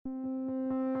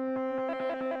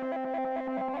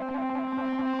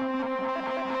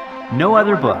No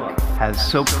other book has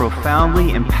so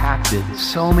profoundly impacted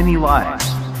so many lives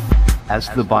as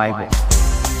the Bible.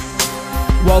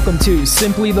 Welcome to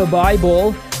Simply the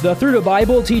Bible, the Through the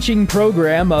Bible teaching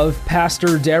program of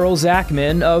Pastor Daryl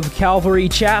Zachman of Calvary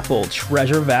Chapel,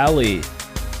 Treasure Valley.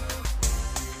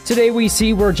 Today we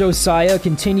see where Josiah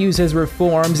continues his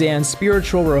reforms and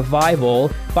spiritual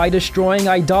revival by destroying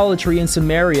idolatry in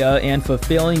Samaria and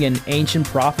fulfilling an ancient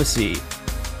prophecy.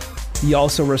 He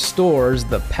also restores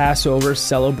the Passover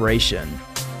celebration.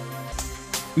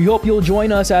 We hope you'll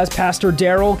join us as Pastor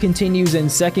Daryl continues in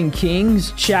 2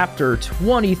 Kings chapter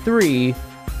 23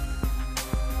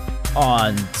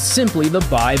 on Simply the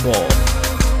Bible.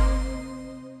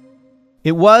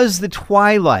 It was the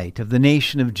twilight of the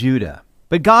nation of Judah,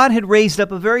 but God had raised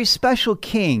up a very special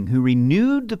king who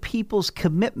renewed the people's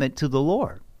commitment to the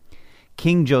Lord.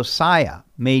 King Josiah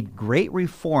made great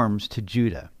reforms to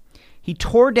Judah. He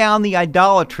tore down the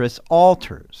idolatrous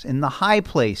altars in the high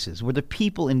places where the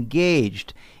people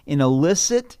engaged in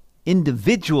illicit,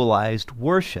 individualized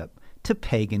worship to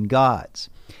pagan gods.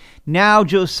 Now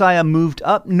Josiah moved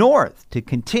up north to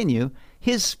continue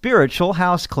his spiritual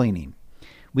house cleaning.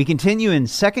 We continue in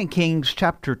 2 Kings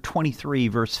chapter 23,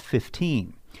 verse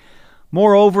 15.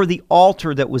 Moreover, the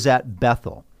altar that was at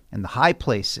Bethel and the high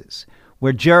places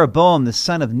where Jeroboam the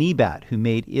son of Nebat, who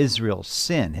made Israel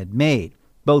sin, had made,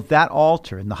 both that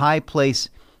altar and the high place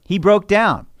he broke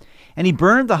down, and he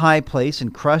burned the high place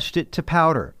and crushed it to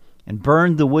powder, and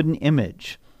burned the wooden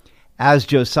image. As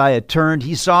Josiah turned,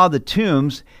 he saw the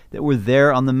tombs that were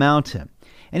there on the mountain.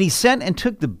 And he sent and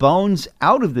took the bones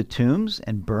out of the tombs,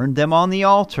 and burned them on the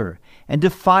altar, and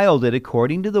defiled it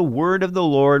according to the word of the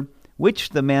Lord, which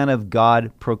the man of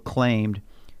God proclaimed,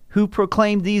 who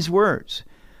proclaimed these words.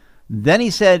 Then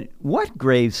he said, "What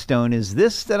gravestone is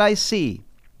this that I see?"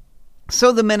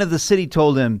 So the men of the city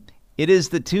told him, "It is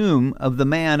the tomb of the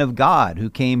man of God who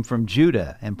came from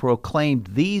Judah and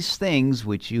proclaimed these things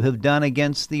which you have done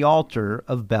against the altar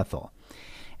of Bethel."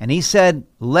 And he said,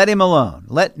 "Let him alone.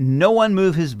 Let no one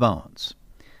move his bones."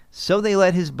 So they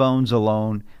let his bones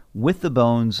alone with the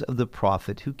bones of the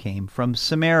prophet who came from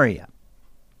Samaria.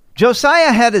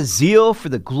 Josiah had a zeal for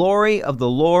the glory of the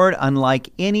Lord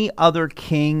unlike any other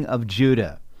king of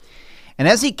Judah. And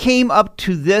as he came up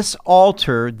to this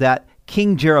altar that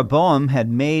King Jeroboam had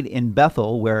made in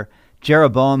Bethel, where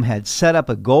Jeroboam had set up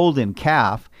a golden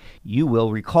calf, you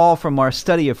will recall from our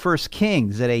study of 1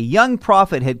 Kings that a young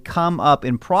prophet had come up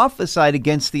and prophesied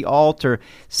against the altar,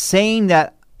 saying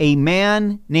that a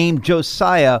man named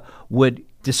Josiah would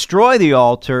destroy the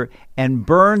altar and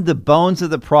burn the bones of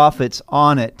the prophets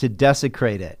on it to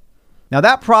desecrate it. Now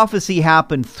that prophecy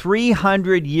happened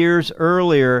 300 years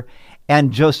earlier,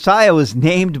 and Josiah was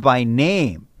named by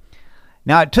name.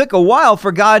 Now, it took a while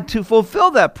for God to fulfill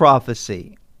that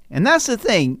prophecy. And that's the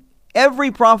thing.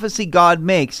 Every prophecy God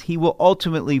makes, he will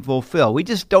ultimately fulfill. We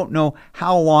just don't know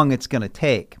how long it's going to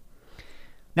take.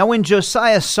 Now, when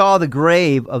Josiah saw the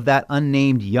grave of that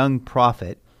unnamed young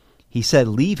prophet, he said,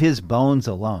 "Leave his bones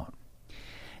alone."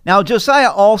 Now,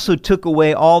 Josiah also took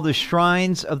away all the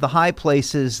shrines of the high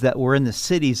places that were in the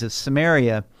cities of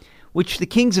Samaria, which the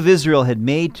kings of Israel had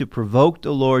made to provoke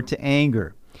the Lord to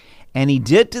anger. And he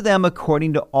did to them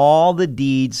according to all the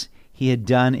deeds he had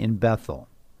done in Bethel.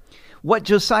 What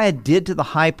Josiah did to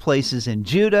the high places in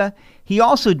Judah, he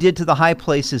also did to the high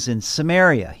places in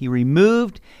Samaria. He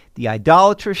removed the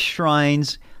idolatrous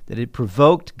shrines that had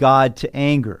provoked God to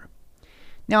anger.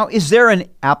 Now, is there an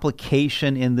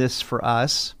application in this for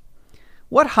us?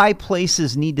 What high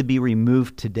places need to be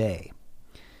removed today?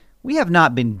 We have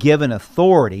not been given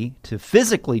authority to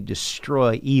physically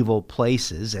destroy evil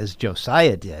places as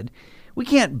Josiah did. We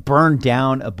can't burn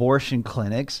down abortion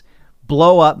clinics,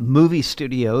 blow up movie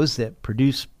studios that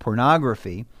produce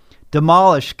pornography,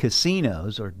 demolish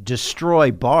casinos, or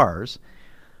destroy bars.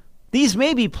 These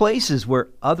may be places where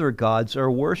other gods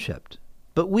are worshipped,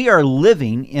 but we are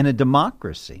living in a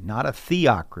democracy, not a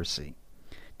theocracy.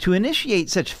 To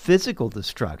initiate such physical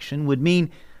destruction would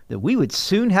mean that we would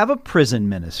soon have a prison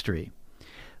ministry.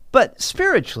 But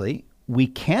spiritually, we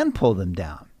can pull them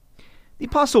down. The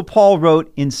Apostle Paul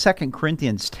wrote in 2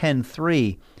 Corinthians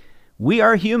 10:3, "We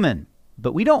are human,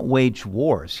 but we don't wage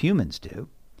wars, humans do.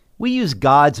 We use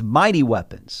God's mighty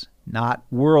weapons, not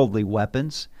worldly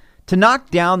weapons, to knock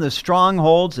down the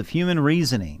strongholds of human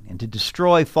reasoning and to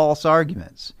destroy false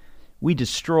arguments. We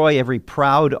destroy every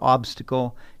proud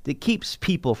obstacle that keeps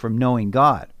people from knowing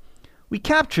God. We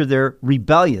capture their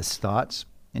rebellious thoughts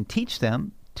and teach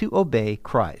them to obey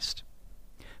Christ."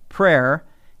 Prayer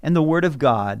and the Word of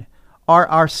God are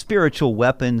our spiritual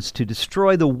weapons to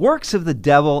destroy the works of the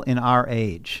devil in our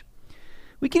age.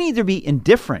 We can either be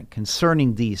indifferent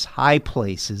concerning these high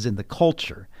places in the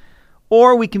culture,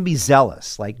 or we can be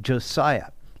zealous like Josiah,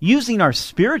 using our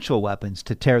spiritual weapons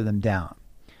to tear them down.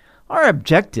 Our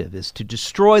objective is to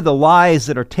destroy the lies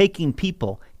that are taking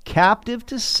people captive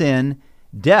to sin,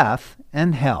 death,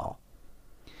 and hell.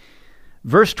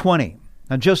 Verse 20.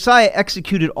 Now Josiah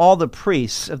executed all the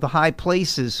priests of the high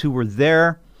places who were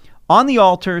there on the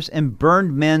altars and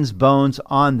burned men's bones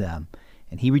on them,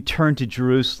 and he returned to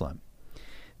Jerusalem.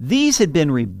 These had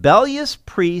been rebellious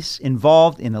priests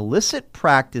involved in illicit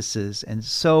practices, and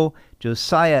so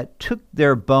Josiah took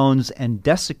their bones and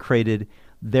desecrated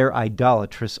their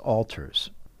idolatrous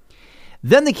altars.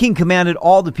 Then the king commanded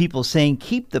all the people, saying,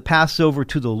 "Keep the Passover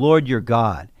to the Lord your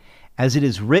God, as it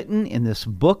is written in this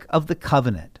book of the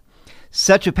covenant."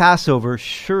 Such a Passover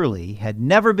surely had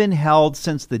never been held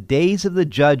since the days of the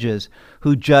judges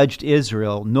who judged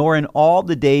Israel, nor in all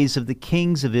the days of the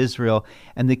kings of Israel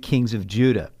and the kings of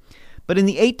Judah. But in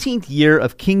the 18th year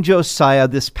of King Josiah,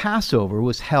 this Passover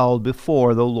was held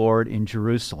before the Lord in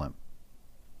Jerusalem.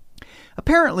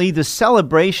 Apparently, the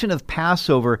celebration of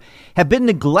Passover had been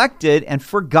neglected and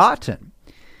forgotten.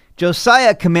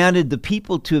 Josiah commanded the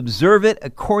people to observe it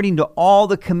according to all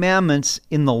the commandments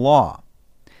in the law.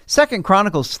 2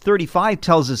 Chronicles 35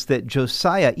 tells us that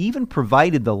Josiah even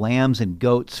provided the lambs and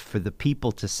goats for the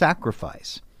people to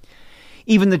sacrifice.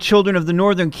 Even the children of the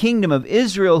northern kingdom of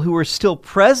Israel who were still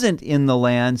present in the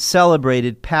land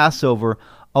celebrated Passover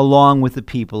along with the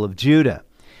people of Judah.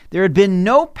 There had been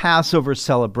no Passover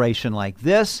celebration like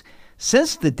this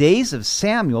since the days of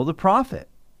Samuel the prophet.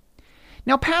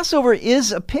 Now, Passover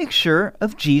is a picture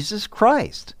of Jesus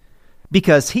Christ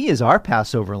because he is our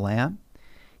Passover lamb.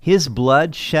 His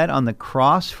blood shed on the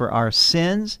cross for our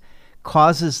sins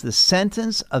causes the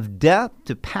sentence of death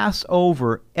to pass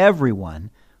over everyone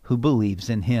who believes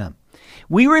in him.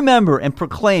 We remember and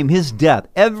proclaim his death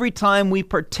every time we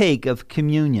partake of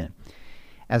communion.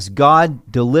 As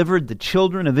God delivered the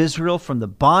children of Israel from the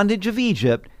bondage of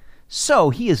Egypt, so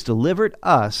he has delivered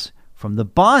us from the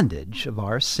bondage of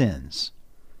our sins.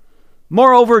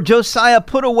 Moreover, Josiah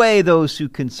put away those who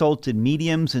consulted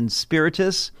mediums and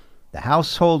spiritists, the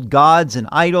household gods and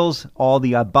idols, all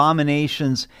the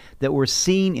abominations that were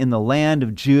seen in the land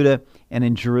of Judah and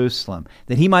in Jerusalem,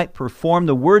 that he might perform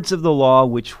the words of the law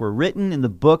which were written in the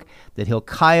book that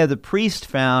Hilkiah the priest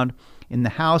found in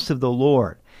the house of the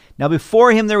Lord. Now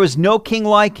before him there was no king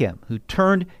like him, who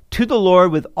turned to the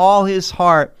Lord with all his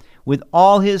heart, with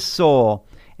all his soul,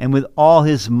 and with all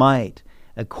his might,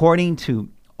 according to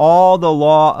all the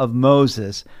law of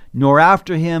Moses, nor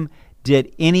after him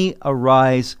did any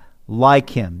arise like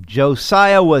him.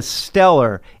 Josiah was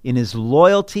stellar in his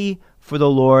loyalty for the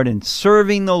Lord and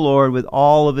serving the Lord with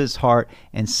all of his heart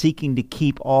and seeking to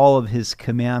keep all of his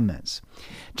commandments.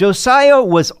 Josiah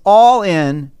was all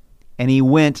in and he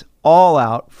went all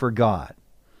out for God.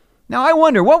 Now I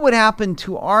wonder what would happen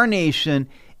to our nation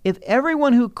if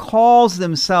everyone who calls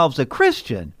themselves a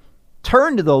Christian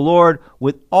turned to the Lord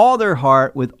with all their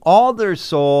heart, with all their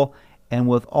soul, and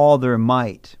with all their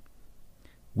might.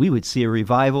 We would see a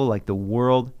revival like the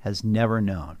world has never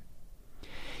known.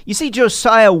 You see,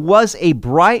 Josiah was a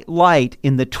bright light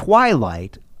in the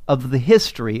twilight of the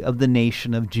history of the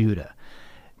nation of Judah.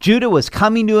 Judah was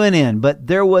coming to an end, but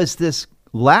there was this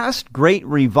last great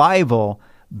revival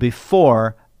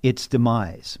before its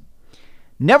demise.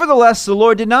 Nevertheless, the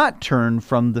Lord did not turn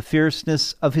from the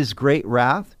fierceness of his great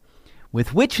wrath,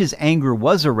 with which his anger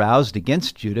was aroused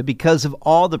against Judah because of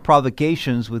all the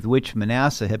provocations with which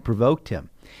Manasseh had provoked him.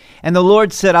 And the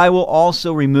Lord said, I will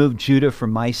also remove Judah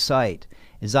from my sight,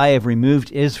 as I have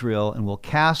removed Israel, and will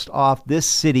cast off this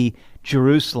city,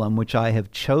 Jerusalem, which I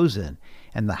have chosen,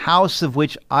 and the house of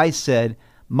which I said,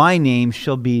 my name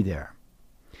shall be there.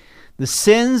 The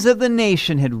sins of the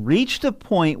nation had reached a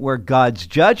point where God's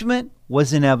judgment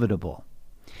was inevitable.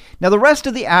 Now the rest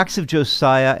of the acts of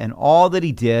Josiah and all that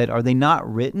he did, are they not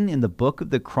written in the book of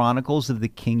the Chronicles of the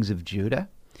kings of Judah?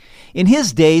 In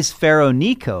his days, Pharaoh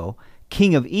Necho,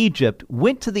 king of Egypt,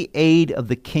 went to the aid of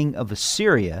the king of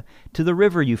Assyria to the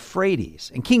river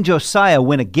Euphrates, and King Josiah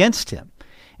went against him.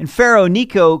 And Pharaoh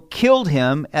Necho killed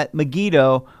him at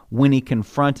Megiddo when he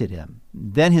confronted him.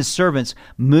 Then his servants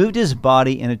moved his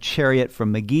body in a chariot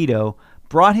from Megiddo,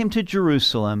 brought him to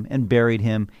Jerusalem, and buried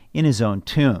him in his own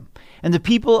tomb. And the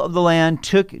people of the land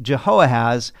took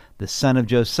Jehoahaz, the son of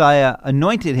Josiah,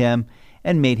 anointed him,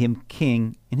 and made him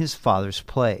king in his father's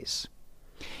place.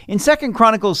 In 2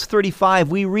 Chronicles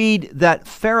 35, we read that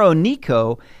Pharaoh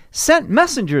Necho sent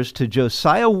messengers to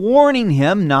Josiah, warning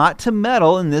him not to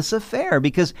meddle in this affair,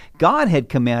 because God had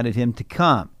commanded him to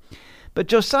come. But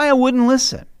Josiah wouldn't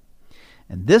listen.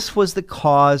 And this was the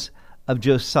cause of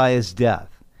Josiah's death.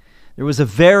 There was a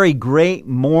very great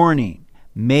mourning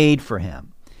made for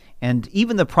him, and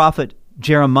even the prophet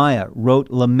Jeremiah wrote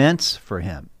laments for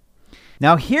him.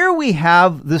 Now here we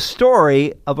have the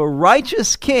story of a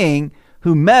righteous king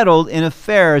who meddled in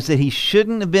affairs that he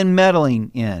shouldn't have been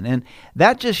meddling in. And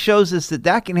that just shows us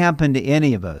that can happen to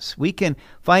any of us. We can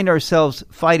find ourselves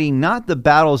fighting not the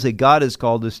battles that God has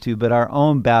called us to, but our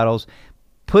own battles,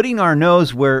 putting our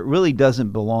nose where it really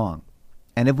doesn't belong.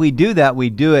 And if we do that, we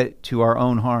do it to our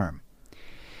own harm.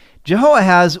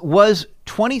 Jehoahaz was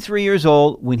 23 years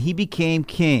old when he became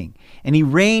king, and he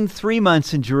reigned 3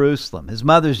 months in Jerusalem. His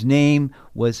mother's name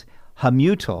was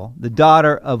Hamutal, the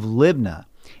daughter of Libnah,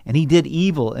 and he did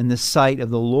evil in the sight of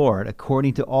the Lord,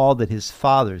 according to all that his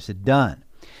fathers had done.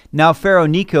 Now Pharaoh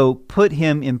Necho put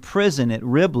him in prison at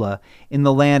Riblah in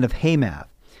the land of Hamath,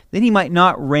 that he might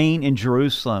not reign in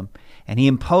Jerusalem, and he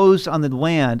imposed on the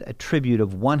land a tribute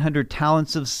of 100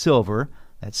 talents of silver,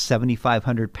 that's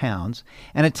 7,500 pounds,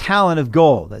 and a talent of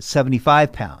gold, that's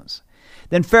 75 pounds.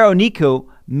 Then Pharaoh Necho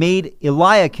made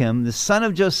Eliakim, the son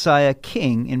of Josiah,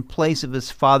 king in place of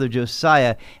his father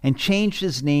Josiah, and changed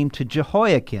his name to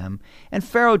Jehoiakim. And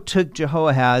Pharaoh took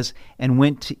Jehoahaz and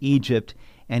went to Egypt,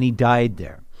 and he died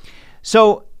there.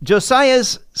 So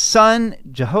Josiah's son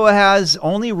Jehoahaz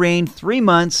only reigned 3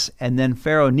 months, and then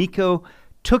Pharaoh Necho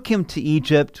took him to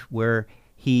Egypt, where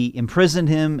he imprisoned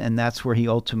him, and that's where he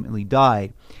ultimately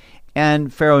died.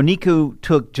 And Pharaoh Necho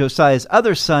took Josiah's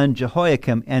other son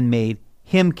Jehoiakim and made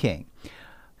him king.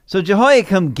 So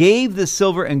Jehoiakim gave the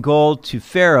silver and gold to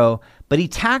Pharaoh, but he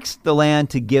taxed the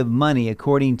land to give money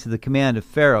according to the command of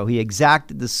Pharaoh. He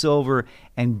exacted the silver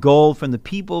and gold from the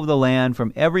people of the land,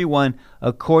 from everyone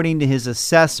according to his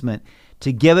assessment,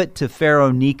 to give it to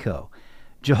Pharaoh Necho.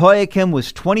 Jehoiakim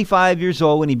was 25 years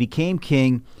old when he became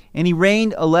king, and he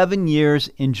reigned 11 years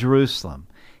in Jerusalem.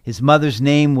 His mother's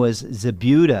name was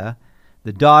Zebudah,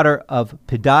 the daughter of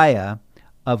Pedaiah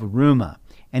of Rumah.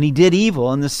 And he did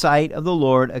evil in the sight of the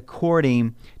Lord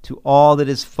according to all that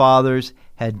his fathers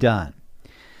had done.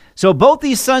 So both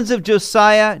these sons of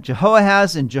Josiah,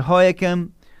 Jehoahaz and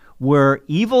Jehoiakim, were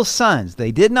evil sons.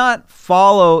 They did not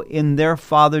follow in their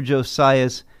father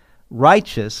Josiah's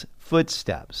righteous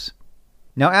footsteps.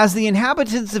 Now, as the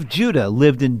inhabitants of Judah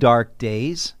lived in dark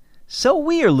days, so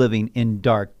we are living in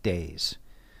dark days.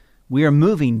 We are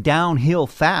moving downhill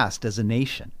fast as a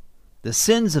nation. The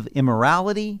sins of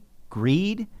immorality,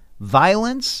 greed,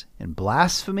 violence, and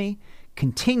blasphemy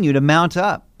continue to mount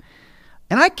up.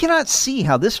 And I cannot see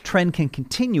how this trend can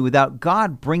continue without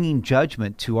God bringing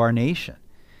judgment to our nation.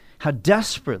 How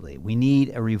desperately we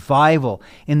need a revival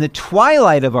in the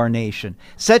twilight of our nation,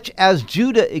 such as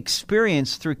Judah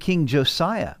experienced through King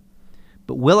Josiah.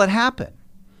 But will it happen?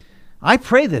 I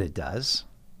pray that it does.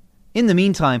 In the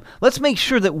meantime, let's make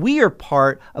sure that we are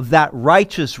part of that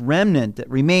righteous remnant that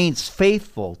remains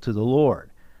faithful to the Lord.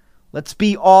 Let's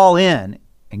be all in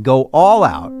and go all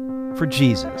out for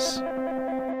Jesus.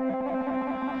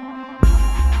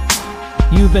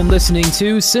 You've been listening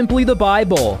to Simply the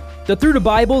Bible, the Through the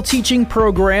Bible teaching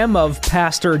program of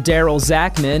Pastor Daryl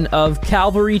Zachman of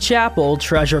Calvary Chapel,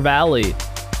 Treasure Valley.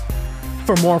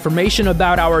 For more information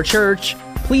about our church,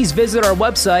 please visit our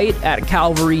website at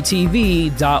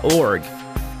calvarytv.org.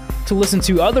 To listen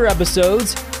to other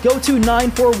episodes, go to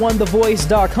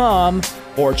 941thevoice.com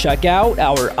or check out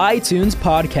our iTunes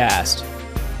podcast.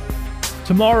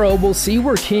 Tomorrow we'll see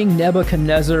where King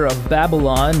Nebuchadnezzar of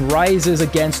Babylon rises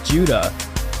against Judah,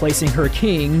 placing her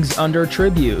kings under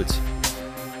tribute.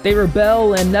 They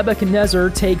rebel and Nebuchadnezzar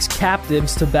takes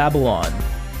captives to Babylon.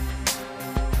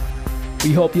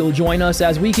 We hope you'll join us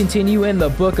as we continue in the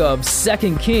book of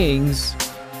 2 Kings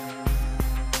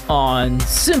on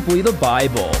Simply the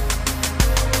Bible.